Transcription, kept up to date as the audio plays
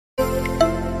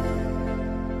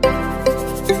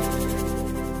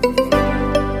Hi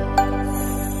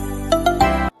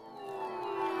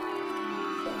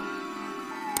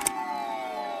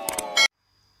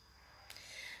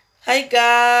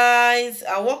guys,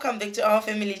 welcome back to our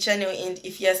family channel, and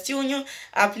if you are still new,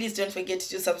 please don't forget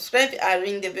to subscribe and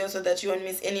ring the bell so that you won't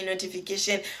miss any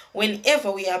notification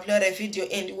whenever we upload a video.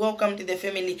 And welcome to the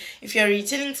family. If you are a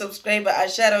returning subscriber, a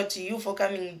shout out to you for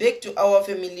coming back to our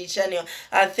family channel.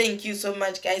 Thank you so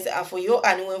much guys for your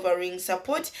unwavering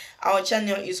support. Our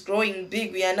channel is growing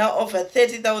big. We are now over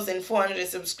 30,400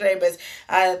 subscribers.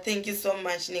 Thank you so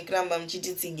much. Nikramba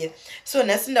mchititsige. So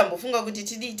nasindambofunga kuti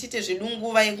tite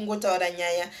zvidunguva yekungotaura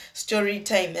nyaya story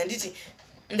time, anditi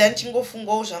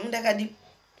ndanichingofungawo zvangu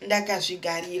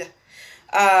ndakazvigarira.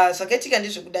 Zvakaitika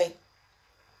ndezvekudai.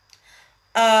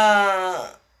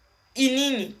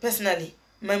 Inini personally,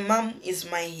 my mom is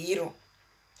my hero.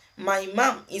 My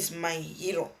mom is my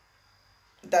hero.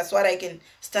 That's what I can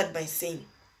start by saying.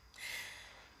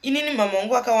 Inini mama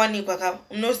wangu akawanikwa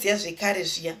unoziya zvekare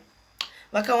zviya.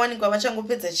 Vakawanikwa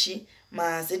vachangopedza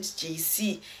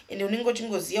ZJC, ende unenge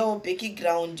uchingoziyawo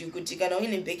background kuti kana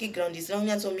uine background isina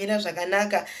kunyatsomira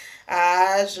zvakanaka,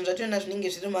 zvinhu zvachona zvinenge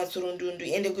zviri matsurundundu,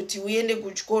 ende kuti uende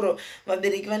kuchikoro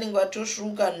vabereki vanenge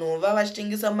vatosvuka nhova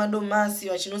vachitengesa madomasi,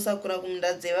 vachinosakura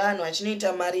kumunda dzevanhu,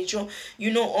 vachinoita maricho,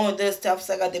 you know, all the stuff.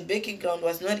 Saka the background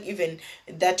was not even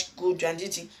that good,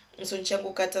 handiti. So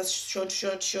nichangokata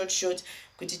short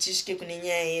kuti tisvike kune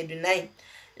nyaya yedu nai.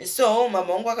 So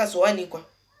mama wangu akazowanikwa.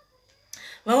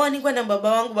 Vawanikwa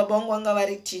nababa wangu. Baba wangu vanga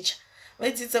vari teacher.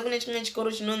 Vaidzidza kune chimwe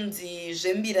chikoro chinonzi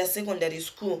Zvembira Secondary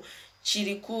School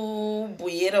chiri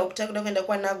kuBuyera, ukuta kuda kuenda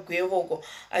kwaNagwevoko.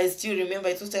 I still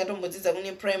remember it was takatombodzidza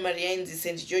kune primary yainzi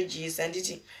St George's,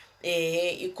 handiti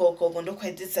ikoko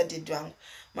ndokwaidzidza dad wangu.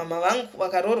 Mama vangu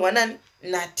vakaroorwa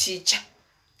nateacher.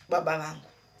 Baba vangu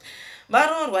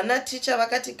varoorwa nateacher,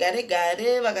 vakati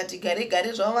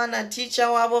gare zvavo vana teacher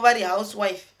wavo vari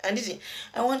housewife. Handiti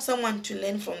I want someone to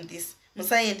learn from this.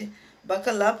 Musaende,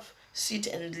 buckle up, sit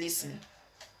and listen.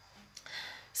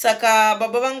 Saka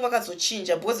baba vangu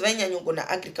vakazochinja because vainyanyogona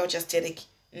agriculture stereki.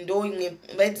 Ndo imwe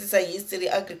vaidzidza history,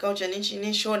 agriculture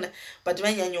neshona, but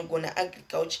vainyanyogona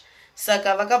agriculture.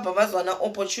 Saka vakabva vazwana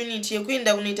opportunity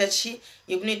yekuenda kunoita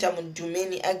yekunoita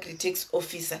mudhumeni agri-tax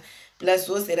officer. Plus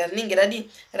zozera rinenge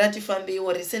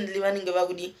ratifambeiwo recently vanenge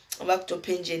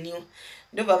vakutopenjeniwa.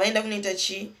 Ndobva vaenda kunoita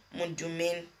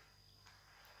mudhumeni.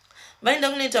 Vaenda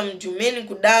kunoita mudhumeni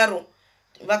kudaro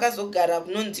vakazogara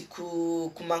kunonzi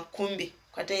kumakumbi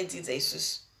kwataidzidza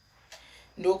isusu.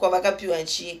 Ndoko vakapiwa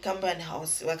company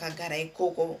house vakagara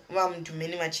ikoko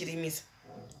vamudhumeni vachirimisa.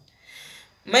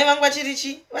 Mai vangu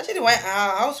vachiri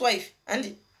housewife,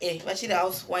 handi vachiri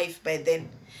housewife by then.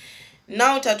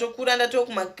 Now tatokura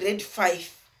ndatokuma grade 5.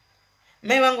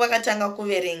 Mai vangu vakatanga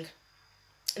kuverenga.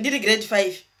 Ndiri grade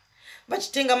 5.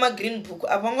 Vachitenga green book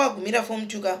apa vangu vagumira form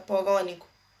 2 pavakawanikwa.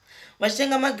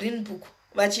 Vachitenga green book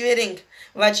vachiverenga,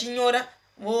 vachinyora,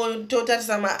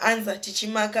 vototarisa maanswer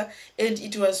tichimaka, and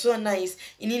it was so nice.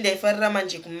 Ini ndaifarira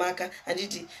manje kumaka,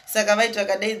 handiti. Saka vaiti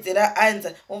vakadaidzira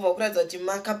answer obva kuratidza kuti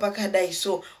maka pakadai,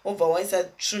 so obva waisa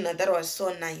tsvuna. That was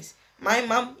so nice. My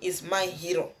mom is my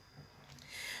hero.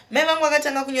 Mai vangu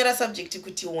vakatanga kunyora subject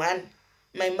kuti 1.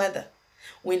 My mother.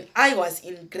 When I was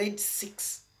in grade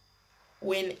 6.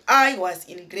 Mai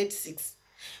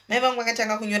vangu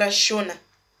vakatanga kunyora Shona.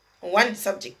 1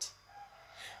 subject.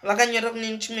 Vakanyora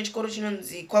kune chimwe chikoro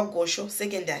chinonzi kwaGosho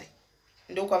Secondary.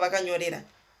 Ndokwa vakanyorera.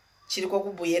 Chiri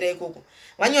kuBuyera ikoko.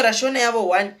 Vanyora Shona yavo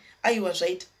 1. Aiwa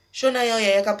zvaita. Shona yavo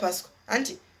yakapaswa.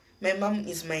 Auntie, my mom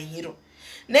is my hero.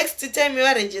 Next time you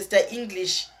register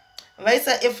English.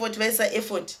 Vaisa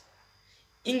effort.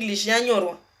 English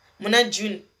yanyorwa muna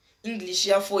June, English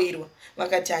yafoirwa.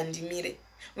 Vakati handimire.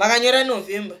 Vakanyora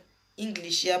November,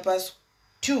 English yapaswa.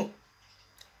 2.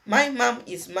 My mom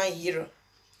is my hero.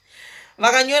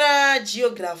 Vakanyora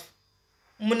geography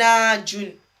muna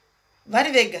June.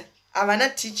 Vari vega havana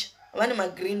teacher, vane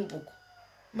green book.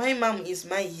 My mom is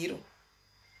my hero.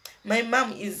 My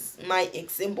mom is my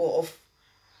example of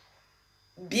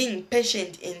being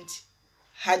patient and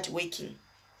hardworking.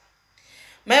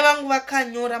 Mai vangu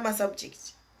vakanyora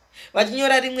masubject.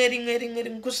 Vachinyora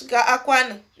rimwe kusvika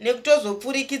akwana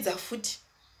nekutozopfurikidza futi.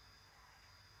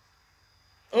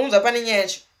 Unonzwa pane nyaya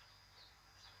yacho.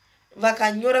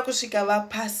 Vakanyora kusvika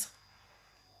vapasa.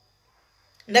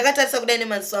 Ndakatarisa kudai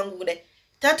nemaziso angu kudai.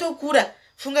 Tatokura,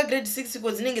 funga grade 6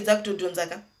 ko dzinenge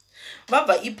dzakutodhonzaka.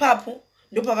 Vabva ipapo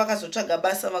ndopavakazotsvaga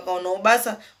basa, vakaonawo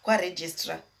basa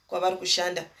kwaregistrar kwavari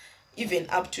kushanda even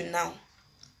up to now.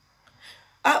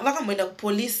 Vakamboenda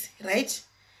kupolice, right?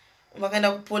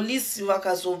 Vakaenda kupolice,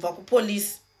 vakazobva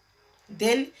kupolice.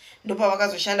 Then ndopa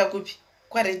vakazoshanda kupi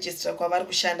kwaregistra kwavari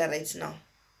kushanda right now.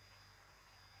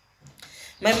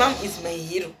 My mom is my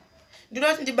hero.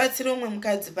 Ndoda kuti ndibatsire umwe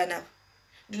mukadzi panapa,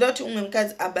 ndoda kuti umwe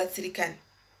mukadzi abatsirikane.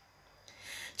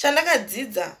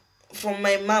 Chandakadzidza from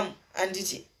my mom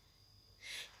anditi,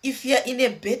 if you are in a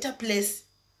better place,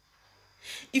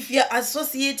 if you are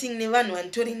associating nevanhu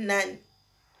vanitori nani,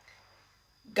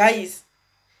 guys,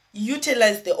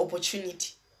 utilize the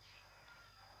opportunity.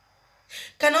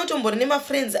 Kana utombori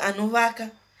nemafriends anovaka,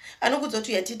 anokudza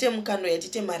kuti yatite mukando,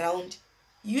 yatite maraundi,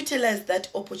 utilize that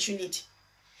opportunity.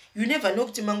 You never know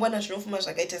kuti mangwana zvinofuma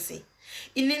zvakaita sei.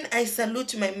 Inini I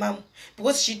salute my mom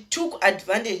because she took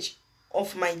advantage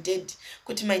of my dad,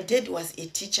 kuti my dad was a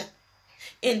teacher.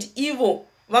 And ivo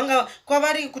vanga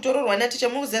kwavari kutororwa naticha,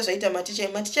 mukuziva zvaita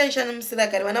maticha aishanisira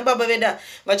kare vana baba veda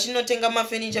vachinotenga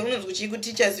mafurniture, kunonzi kuchii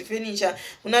teachers furniture,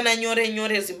 kunana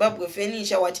nyore Zimbabwe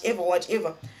furniture,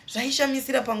 whatever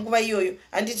zvaishamisira panguva iyoyo.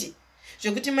 Handiti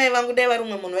zvekuti mai vangu dai vari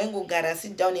umwe munhu vaingogara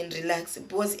sit down and relax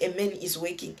because a man is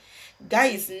working.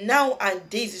 Guys,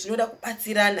 nowadays zvinoda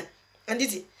kubatsirana.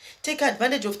 Handiti take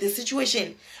advantage of the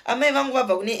situation. Amai vangu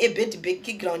vabva kune a bad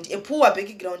background, a poor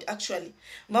background actually,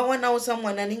 vawanawo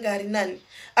someone anenge ari nani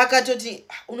akatoti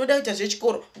unoda kuita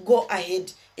zvechikoro, go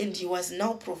ahead, and he was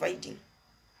now providing.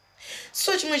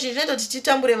 So chimwe chinhu chinoita kuti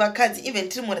titambure vakadzi even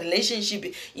tiri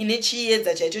murelationship ine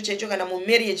chiedza chaicho kana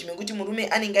mumarriage mekuti murume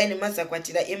anenge aine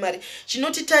mazakwatira emari,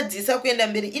 chinotitadzisa kuenda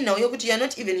mberi inhau yokuti you are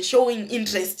not even showing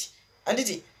interest.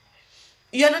 Handiti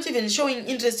you are not even showing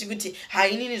interest kuti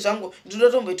hainini zvangu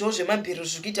ndoda tomboitawo zvemabhero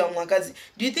zvikuita mumwakadzi.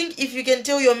 Do you think if you can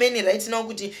tell your man right now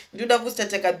kuti ndoda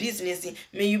kustartaka business,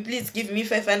 may you please give me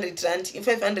 500 rand,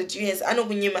 500 US,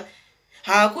 anokunyima?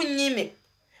 Haakunyime,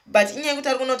 but inyaya yekuti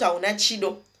ari kunoti hauna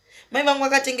chido. Mai vangu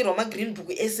vakatengerwa magreen book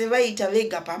ese vaita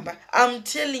vega pamba. I'm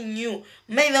telling you,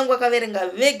 mai vangu vakaverenga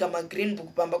vega magreen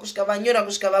book pamba kusvika vanyora,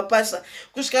 kusvika vapasa,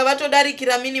 kusvika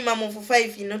vatodarikira minimum of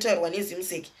 5 inotaurwa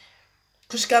nezimseki,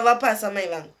 kusvika vapasa mai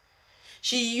vangu.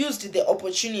 She used the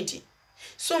opportunity.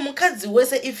 So mukadzi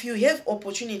wese, if you have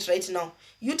opportunity right now,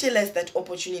 utilize that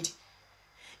opportunity.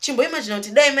 Chimboimagina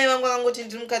kuti dai mai vangu vakangoti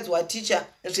ndiri mukadzi waticha,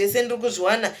 zvese ndiri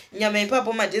kuzviwana, nyama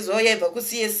ipapo madhezo avo yaibva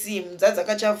kuCSC, mudzadzi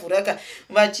akachavhuraka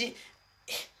vachi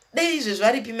dai izvezvo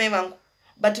varipi mai vangu,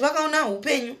 but vakaona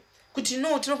upenyu kuti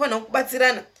no, tinofanira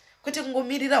kubatsirana kwete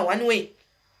kungomirira one way.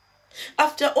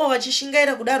 After all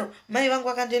vachishingaira kudaro, mai vangu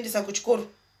vakandiendesa kuchikoro,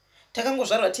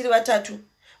 takangozvarwa tiri vatatu,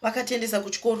 vakatiendesa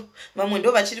kuchikoro. Vamwe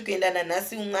ndo vachiri kuenda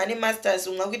nanhasi, umwe ane masters,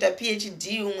 umwe akuita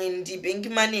PhD, umwe ndi bank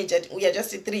manager, uya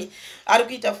just 3 ari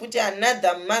kuita futi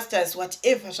another masters,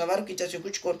 whatever zvavari kuita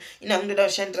zvekuchikoro. Ina ndoda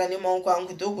kushandira nemaoko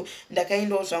angu dhoku,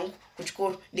 ndakaendawo zvangu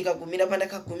kuchikoro ndikagumira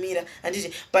pandakagumira.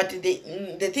 Handiti but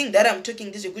the thing that I'm talking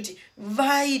ndezvekuti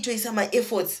vaitoisa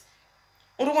maefforts.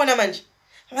 Uri kuona manje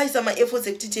vaisa maefforts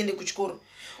ekuti tiende kuchikoro.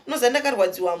 Unoziva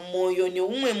ndakarwadziwa mwoyo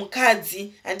neumwe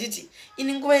mukadzi. Handiti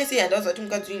ini nguva yese yandauzwa kuti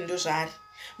mukadzi uyu ndo zvaari,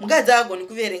 mukadzi haagoni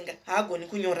kuverenga, haagoni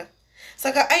kunyora.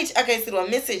 Saka aiti akaisirwa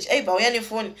message, aibva uya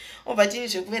nefoni, obva tini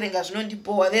zvekuverenga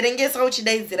zvinondibohwa, verengesa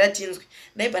uchidaidzira tinzwi.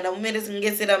 Ndaibva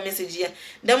ndamuverengesera message iya,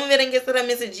 ndamuverengesera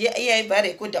message iya, iye aibva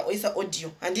arekodha oisa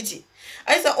audio. Handiti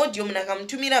aisa audio, munhu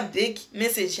akamutumira back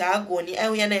message haagoni,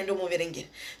 aiuya naye ndomuverengera.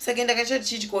 Saka ndakachati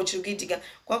chichiko chiri kuitika,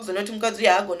 kwakuzona kuti mukadzi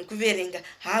uyu haagoni kuverenga,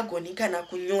 haagoni kana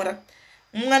kunyora.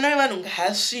 Mwana wevanhu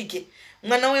ngaasvike,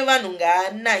 mwana wevanhu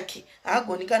ngaanake,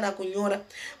 haagoni kana kunyora.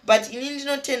 But ini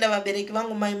ndinotenda vabereki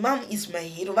vangu, my mom is my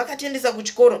hero. Vakatiendesa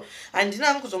kuchikoro, handina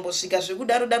hangu kuzombosvika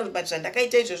zvekudaro but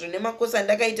zvandakaita izvozvo nemakosa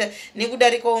andakaita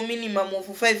nekudarikawo minimum of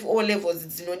 5 O levels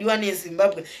dzinodiwa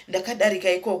neZimbabwe,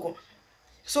 ndakadarika ikoko.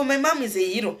 So my mom is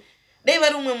a hero. Dai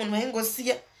vari umwe munhu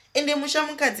vaingosiya. Ende musha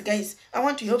mukadzi, guys, I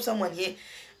want to help someone here.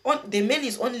 The man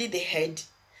is only the head.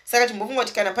 Saka chimbofunga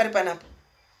kuti kana pari panapa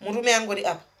murume angori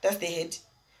apa, that's the head.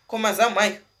 Komazamu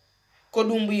ayo,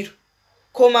 kodumbu iro,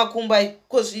 komakumba ayo,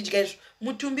 kozvidya izvo,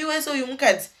 mutumbi wese uyu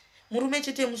mukadzi, murume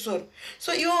chete musoro.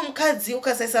 So iwo mukadzi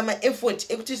ukasaisa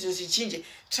maeffort ekuti izvo zvichinje,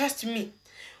 trust me,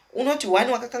 unoti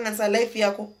one wakakanganisa life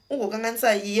yako,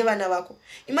 ugokanganisa yevana vako.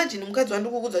 Imagine mukadzi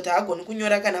wandikukudza kuti haagoni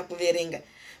kunyora kana kuverenga.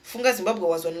 Funga Zimbabwe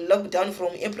was on lockdown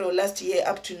from April last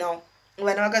year up to now.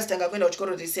 Vana vakazitanga kuenda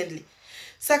kuchikoro recently.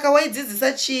 Saka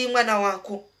waidzidzisa chii mwana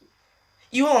wako?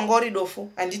 Iwo wanga uri dofo.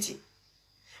 Handiti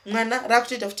mwana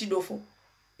rakutoita futi dofo.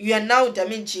 You are now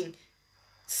damaging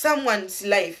someone's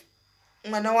life.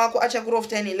 Mwana wako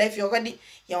achakurofta ine life yakadi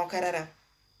yawakararama.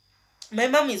 My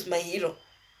mom is my hero.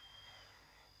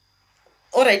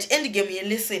 Alright, end game here,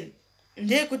 listen.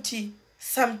 Ndekuti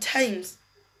sometimes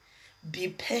be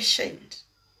patient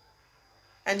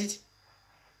and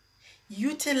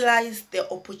utilize the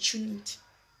opportunity.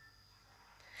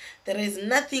 There is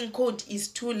nothing called is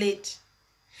too late.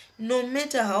 No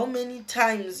matter how many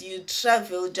times you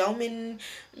traveled, how many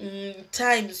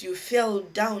times you fell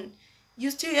down, you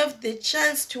still have the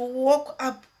chance to walk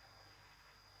up,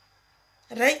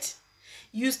 right?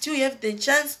 You still have the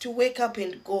chance to wake up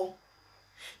and go.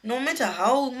 No matter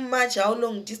how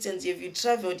long distance have you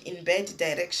traveled in bad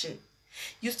direction,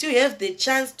 you still have the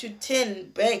chance to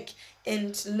turn back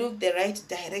and look the right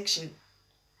direction.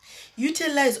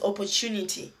 Utilize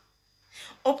opportunity.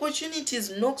 Opportunities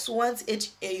knocks once at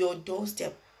your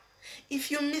doorstep.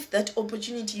 If you miss that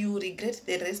opportunity, you will regret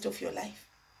the rest of your life.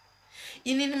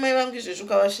 Inini mai vangu izvozvo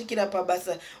ukavasvikira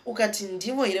pabasa ukati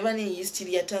ndivo here vane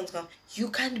history yatanzwa, you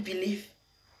can't believe.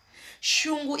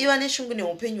 Shungu iva neshungu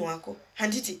neupenyu hwako.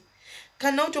 Handiti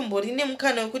kana utombori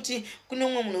nemukana wekuti kune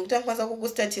umwe munhu wekuti akwanisa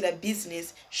kukustatira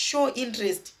business, show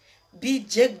interest, be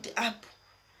jacked up,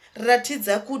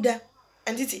 ratidza kuda.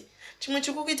 Handiti chimwe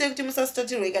chikukuita kuti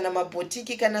musastatirwe kana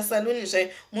mabhotiki kana saluni zvayo,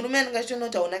 murume anenge achitoona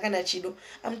kuti hauna kana chido.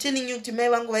 I'm telling you kuti mai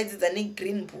vangu vaidzidza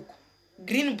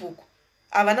green book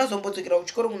havana zombodzokera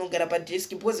kuchikoro kunogara padesk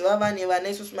because vavane vana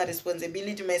isusu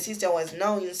maresponsibility. My sister was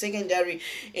now in secondary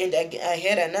and I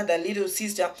had another little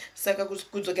sister. Saka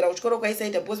kudzokera kuchikoro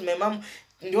kwaisaita because my mom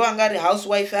ndo anga ari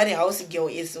housewife, ari house girl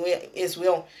as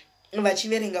well,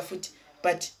 vachiverenga futi,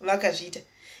 but vakazviita.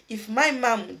 If my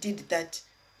mom did that,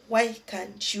 why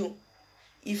can't you?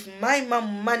 If my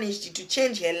mom managed to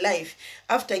change her life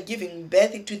after giving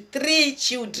birth to 3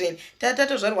 children,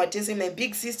 my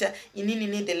big sister,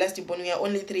 inini the last born, we are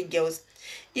only 3 girls.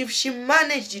 If she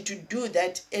managed to do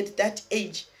that at that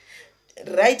age,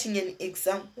 writing an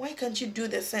exam, why can't you do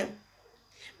the same?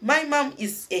 My mom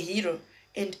is a hero,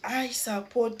 and I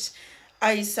support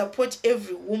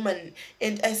every woman,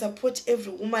 and I support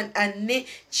every woman ane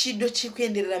chido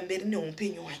chikuenderera mberi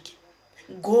neupenyu hwake.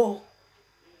 Go.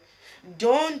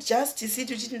 Don't just sit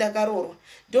uchiti ndakarorwa.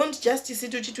 Don't just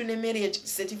sit uchiti une marriage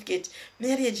certificate.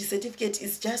 Marriage certificate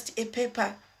is just a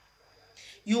paper.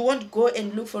 You won't go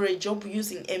and look for a job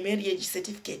using a marriage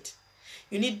certificate.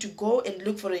 You need to go and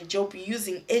look for a job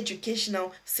using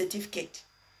educational certificate.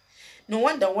 No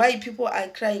wonder why people are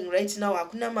crying right now.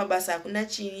 Hakuna mabasa, hakuna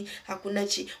chini, hakuna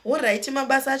chi. Alright,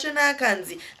 mabasa achona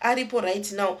akanzi aripo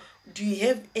right now. Do you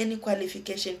have any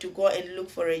qualification to go and look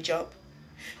for a job?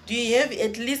 Do you have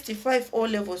at least 5 O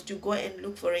levels to go and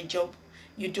look for a job?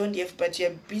 You don't have, but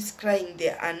you're busy crying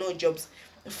there are no jobs.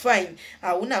 Fine.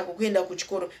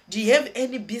 Do you have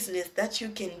any business that you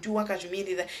can do?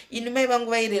 Wakazvimirira ini mai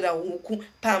vangu vairera huku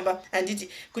pamba handiti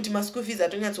kuti maschool fees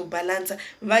atonyatsobalansa,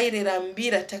 vairera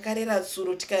mbira, takarera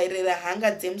zuro, tikairera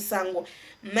hanga dzemusango.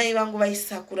 Mai vangu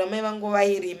vaisakura, mai vangu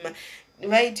vairima,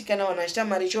 vaiti kana vanhu vachita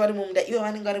mari chovari mumunda ivo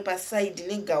vanenge vari paside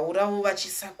negau ravo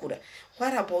vachisakura.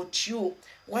 What about you?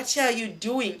 What are you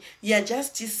doing? You are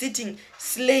just sitting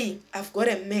slaying. I've got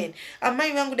a man.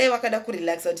 Amai vangu dai vakada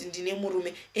kurelaxa kuti ndine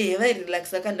murume.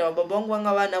 Vairelaxa kandawa baba vangu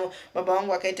vanga vanavo. Baba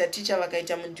vangu vakaita teacher,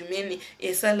 vakaita mudhumeni,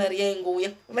 salary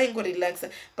yaingouya, vaingorelaxa.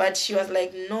 But she was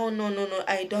like, no,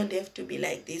 I don't have to be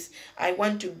like this. I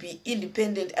want to be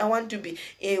independent. I want to be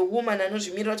a woman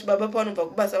anozvimirira kuti baba pavanobva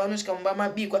kubasa vanosvika mumba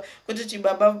mabikwa, kuti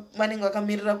baba vanenge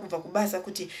vakamirira kubva kubasa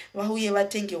kuti vauye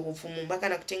vatenge hupfu mumba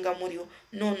kana kutenga muriwo.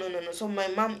 No. So my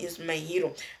mom is my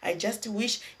hero. I just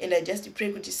wish and I just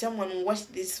pray kuti someone will watch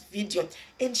this video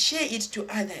and share it to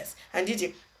others.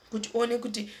 Handiti kuti one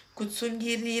kuti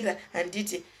kutsungirira,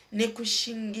 handiti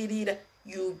nekushingirira,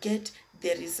 you get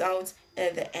the results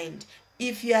at the end.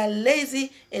 If you are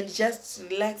lazy and just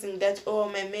relaxing that, oh,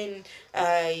 my man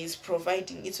is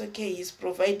providing, it's okay, he's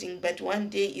providing, but one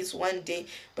day is one day.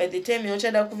 By the time you're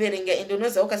kuverenga and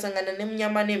unoza ukasangana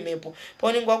nemunyama nemhepo,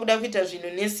 paunenge wakuda kuita zvinhu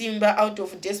nesimba out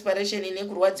of desperation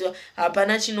nekurwadziwa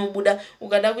hapana chinobuda,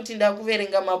 ukada kuti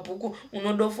ndakuverenga mabhuku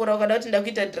unodofora, ukada kuti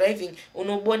ndakuita driving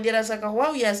unobondera. Saka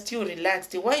while you are still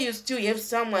relaxed, while you still have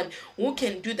someone who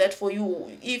can do that for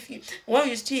you, while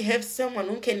you still have someone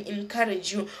who can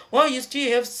encourage you, while you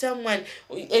still have someone,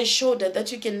 a shoulder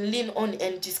that you can lean on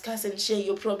and discuss and share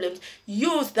your problems,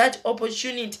 use that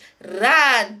opportunity.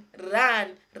 Run.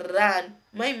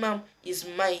 My mom is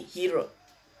my hero.